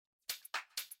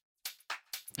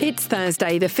It's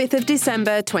Thursday, the 5th of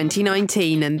December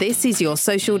 2019, and this is your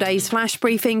Social Days flash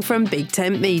briefing from Big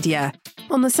Tent Media.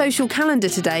 On the social calendar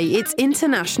today, it's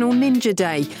International Ninja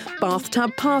Day,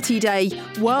 Bathtub Party Day,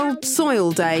 World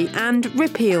Soil Day and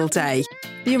Repeal Day.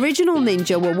 The original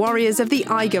ninja were warriors of the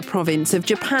Aiga province of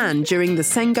Japan during the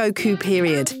Sengoku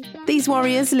period. These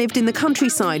warriors lived in the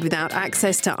countryside without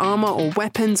access to armour or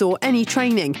weapons or any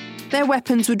training. Their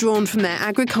weapons were drawn from their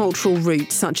agricultural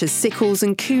roots, such as sickles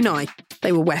and kunai.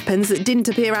 They were weapons that didn't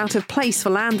appear out of place for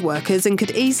land workers and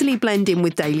could easily blend in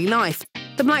with daily life.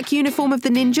 The black uniform of the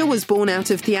ninja was born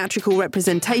out of theatrical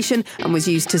representation and was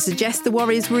used to suggest the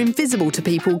warriors were invisible to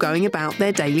people going about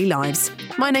their daily lives.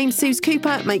 My name's Suze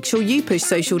Cooper. Make sure you push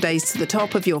Social Days to the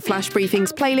top of your Flash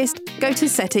Briefings playlist. Go to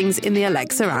Settings in the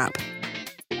Alexa app.